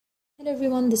Hello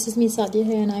everyone, this is me Sadia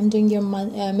here and I'm doing your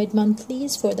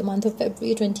mid-monthlies for the month of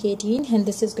February 2018, and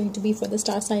this is going to be for the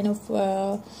star sign of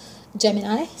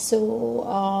Gemini. So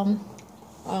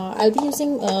I'll be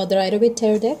using the Rider-Waite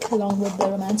Tarot deck along with the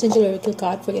Romance Angel Oracle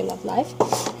card for your love life.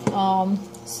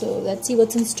 So let's see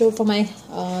what's in store for my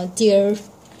dear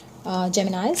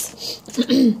Geminis.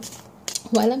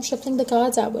 While I'm shuffling the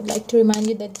cards, I would like to remind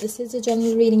you that this is a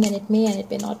general reading and it may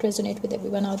not resonate with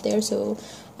everyone out there. So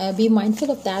be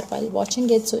mindful of that while watching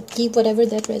it. So keep whatever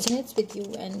that resonates with you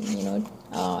and,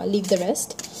 leave the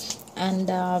rest. And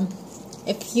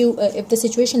if the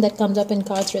situation that comes up in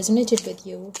cards resonated with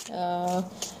you,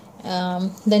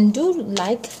 then do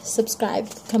like, subscribe,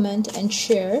 comment and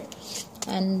share.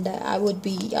 And I would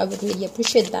really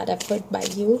appreciate that effort by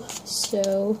you.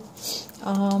 So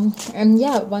and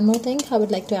yeah, one more thing I would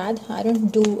like to add, I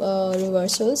don't do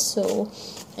reversals, so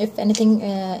if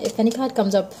any card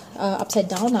comes up upside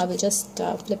down, I will just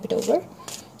flip it over.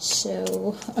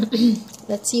 So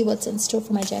let's see what's in store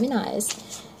for my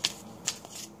Geminis.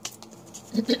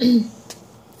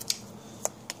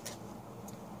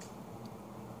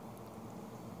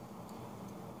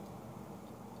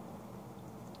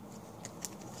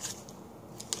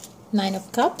 Nine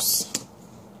of Cups,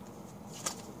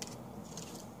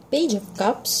 Page of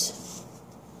Cups,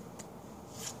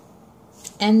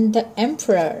 and the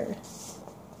Emperor.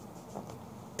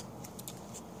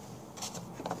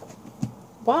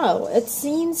 Wow, it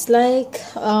seems like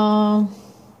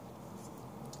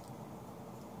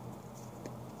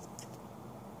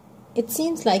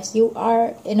you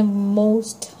are in a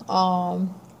most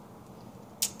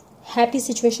happy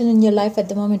situation in your life at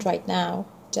the moment right now,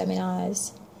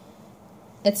 Geminis.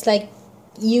 It's like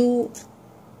you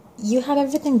have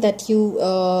everything that you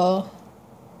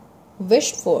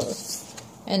wished for,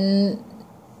 and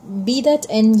be that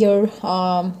in your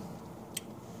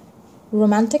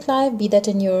romantic life, be that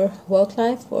in your work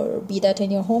life, or be that in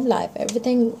your home life,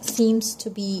 everything seems to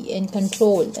be in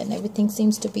control and everything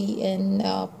seems to be in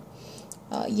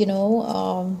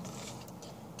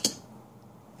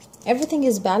everything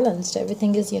is balanced,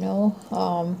 everything is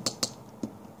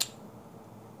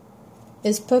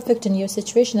is perfect in your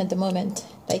situation at the moment.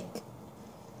 Like,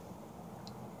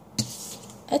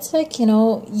 it's like,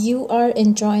 you are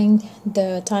enjoying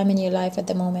the time in your life at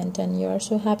the moment and you are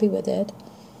so happy with it,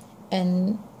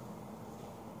 and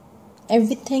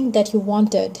everything that you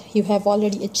wanted, you have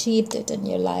already achieved it in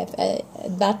your life.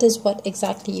 That is what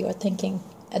exactly you are thinking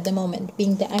at the moment,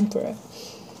 being the Emperor.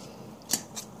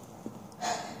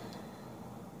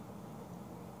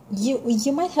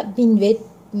 You might have been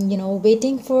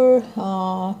waiting for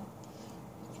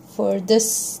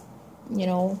this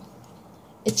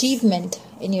achievement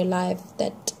in your life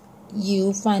that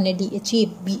you finally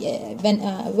achieved.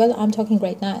 Well, I'm talking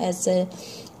right now as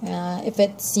if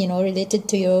it's related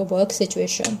to your work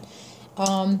situation.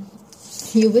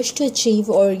 You wish to achieve,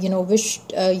 or you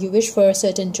wish for a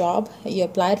certain job. You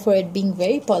applied for it being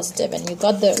very positive and you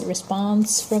got the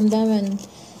response from them, and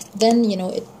then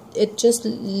it just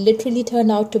literally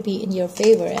turned out to be in your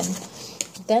favor, and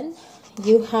then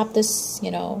you have this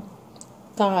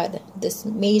card, this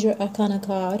major arcana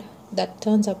card that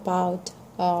turns about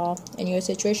in your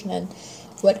situation, and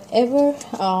whatever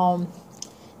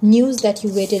news that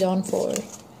you waited on for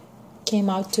came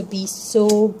out to be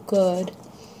so good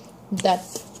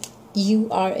that you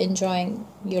are enjoying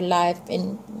your life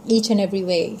in each and every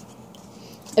way.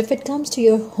 If it comes to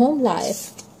your home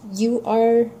life, you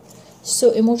are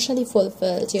so emotionally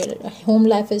fulfilled. Your home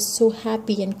life is so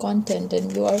happy and content,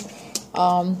 and you are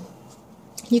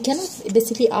you cannot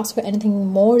basically ask for anything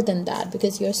more than that,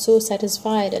 because you're so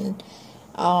satisfied, and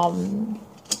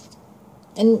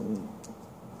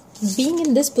being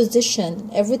in this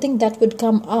position, everything that would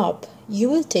come up, you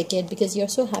will take it because you're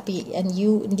so happy, and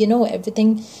you know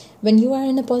everything. When you are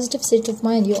in a positive state of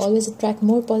mind, you always attract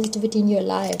more positivity in your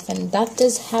life, and that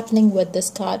is happening with this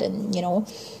card. And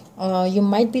you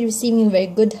might be receiving very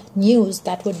good news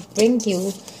that would bring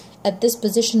you at this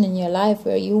position in your life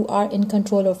where you are in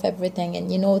control of everything,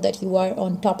 and you know that you are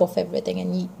on top of everything,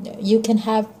 and you can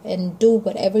have and do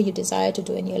whatever you desire to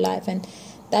do in your life, and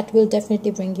that will definitely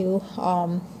bring you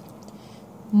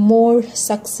more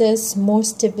success, more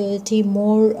stability,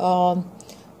 more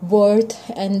worth,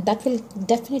 and that will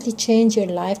definitely change your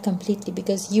life completely,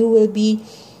 because you will be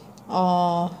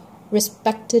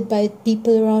respected by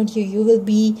people around you. You will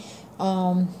be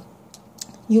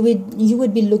you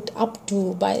would be looked up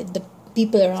to by the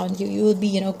people around you. You will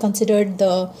be considered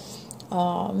the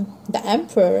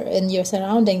emperor in your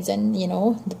surroundings, and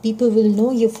the people will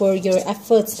know you for your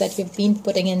efforts that you've been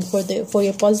putting in, for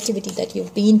your positivity that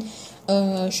you've been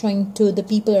showing to the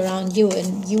people around you,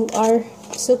 and you are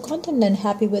so content and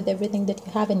happy with everything that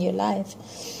you have in your life.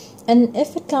 And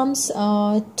if it comes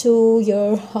to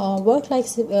your work life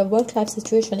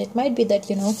situation, it might be that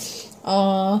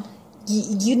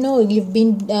you've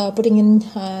been putting in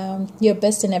your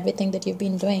best in everything that you've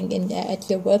been doing at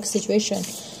your work situation,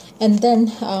 and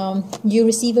then you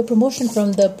receive a promotion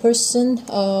from the person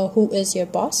who is your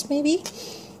boss, maybe,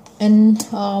 and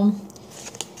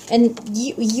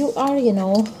you are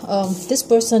this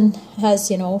person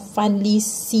has finally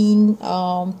seen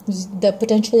the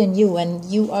potential in you, and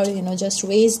you are just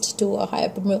raised to a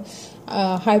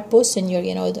higher post in your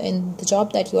in the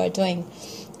job that you are doing.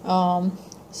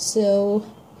 So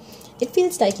it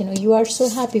feels like you are so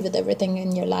happy with everything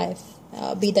in your life,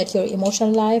 be that your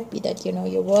emotional life, be that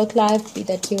your work life, be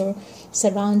that your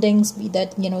surroundings, be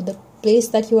that the place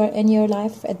that you are in your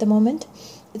life at the moment.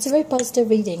 It's a very positive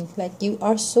reading. Like, you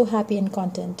are so happy and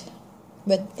content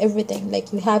with everything.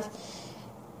 Like, you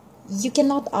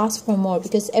cannot ask for more,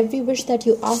 because every wish that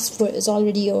you ask for is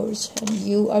already yours, and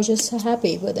you are just so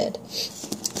happy with it.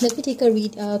 Let me take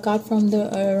a card from the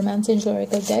Romance Angel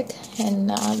Oracle deck, and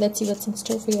let's see what's in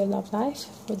store for your love life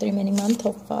for the remaining month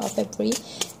of February,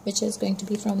 which is going to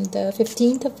be from the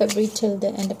 15th of February till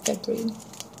the end of February.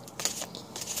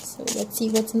 So let's see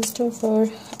what's in store for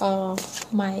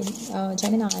my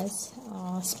Geminis,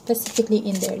 specifically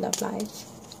in their love life.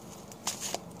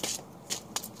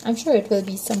 I'm sure it will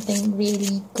be something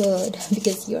really good,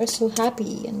 because you are so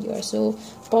happy and you are so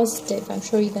positive. I'm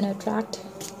sure you're going to attract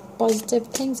positive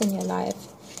things in your life.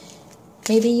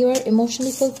 Maybe you are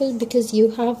emotionally fulfilled because you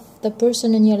have the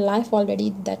person in your life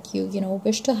already that you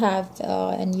wish to have,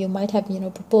 and you might have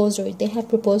proposed, or they have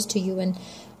proposed to you, and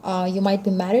you might be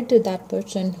married to that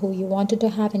person who you wanted to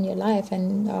have in your life.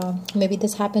 And maybe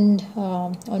this happened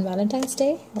on Valentine's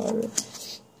Day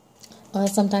or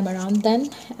sometime around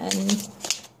then, and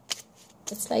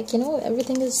it's like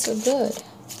everything is so good.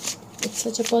 It's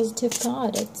such a positive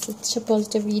card. It's such a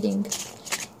positive reading.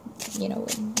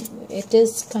 It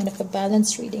is kind of a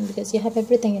balanced reading, because you have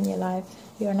everything in your life.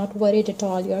 You are not worried at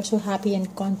all. You are so happy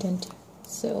and content.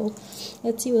 So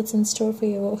let's see what's in store for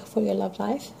your love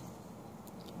life.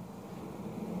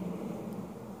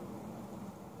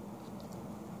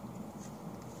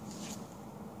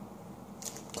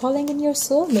 Calling in your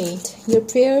soulmate. Your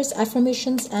prayers,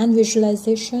 affirmations, and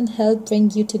visualization help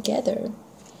bring you together.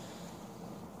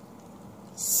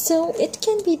 So it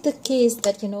can be the case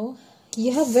that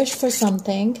you have wished for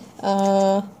something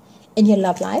in your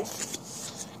love life,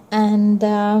 and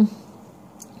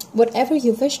whatever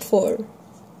you wished for,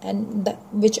 and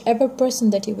whichever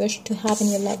person that you wish to have in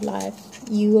your love life,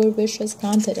 your wish is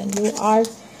granted, and you are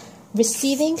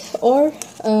receiving or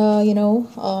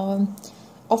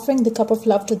offering the cup of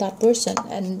love to that person.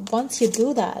 And once you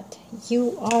do that,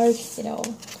 you are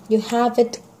you have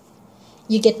it.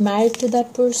 You get married to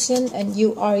that person, and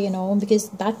you are because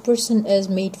that person is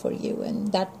made for you,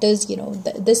 and that is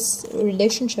this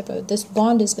relationship or this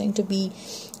bond is going to be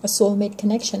a soulmate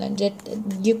connection, and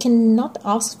you cannot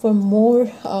ask for more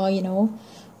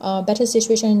better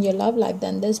situation in your love life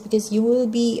than this, because you will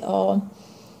be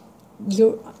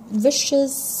your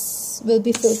wishes will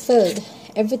be fulfilled.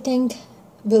 Everything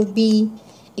will be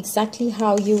exactly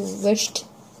how you wished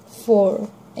for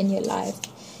in your life,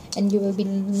 and you will be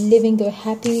living a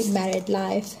happy married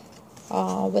life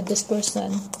with this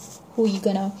person who you're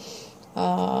gonna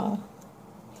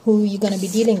be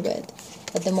dealing with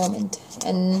at the moment.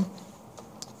 And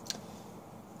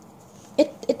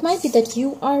it might be that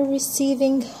you are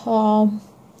receiving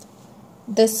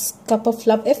this cup of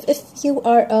love. If you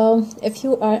are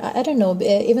I don't know,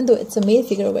 even though it's a male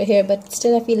figure over here, but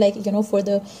still I feel like for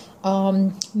the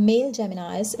male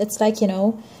Geminis, it's like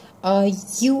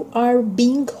you are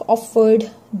being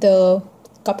offered the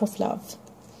cup of love.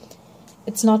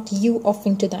 It's not you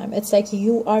offering to them. It's like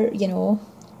you are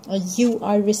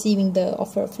receiving the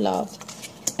offer of love,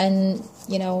 and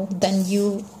then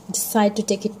you decide to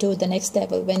take it to the next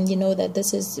level when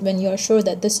when you are sure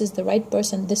that this is the right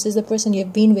person, this is the person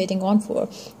you've been waiting on for.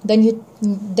 Then you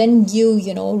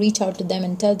reach out to them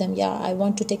and tell them, yeah, I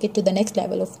want to take it to the next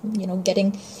level of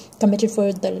getting committed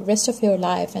for the rest of your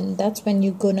life. And that's when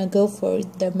you're gonna go for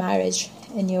the marriage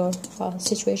in your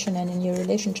situation and in your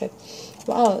relationship.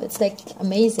 Wow, it's like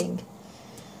amazing.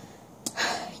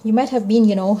 You might have been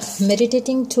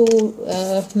meditating to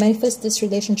manifest this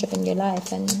relationship in your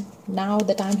life, and now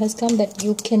the time has come that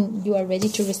you are ready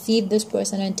to receive this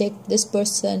person and take this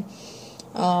person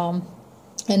and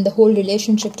the whole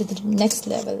relationship to the next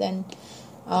level. And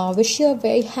wish you a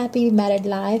very happy married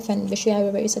life, and wish you have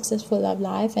a very successful love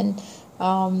life. And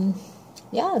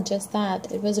yeah, just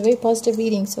that. It was a very positive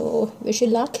reading. So wish you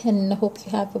luck and hope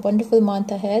you have a wonderful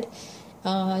month ahead.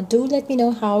 Do let me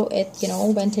know how it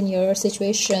went in your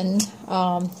situation.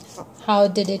 How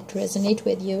did it resonate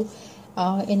with you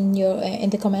in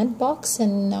the comment box,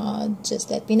 and just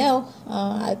let me know.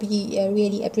 I'll be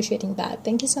really appreciating that.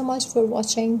 Thank you so much for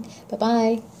watching. Bye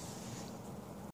bye.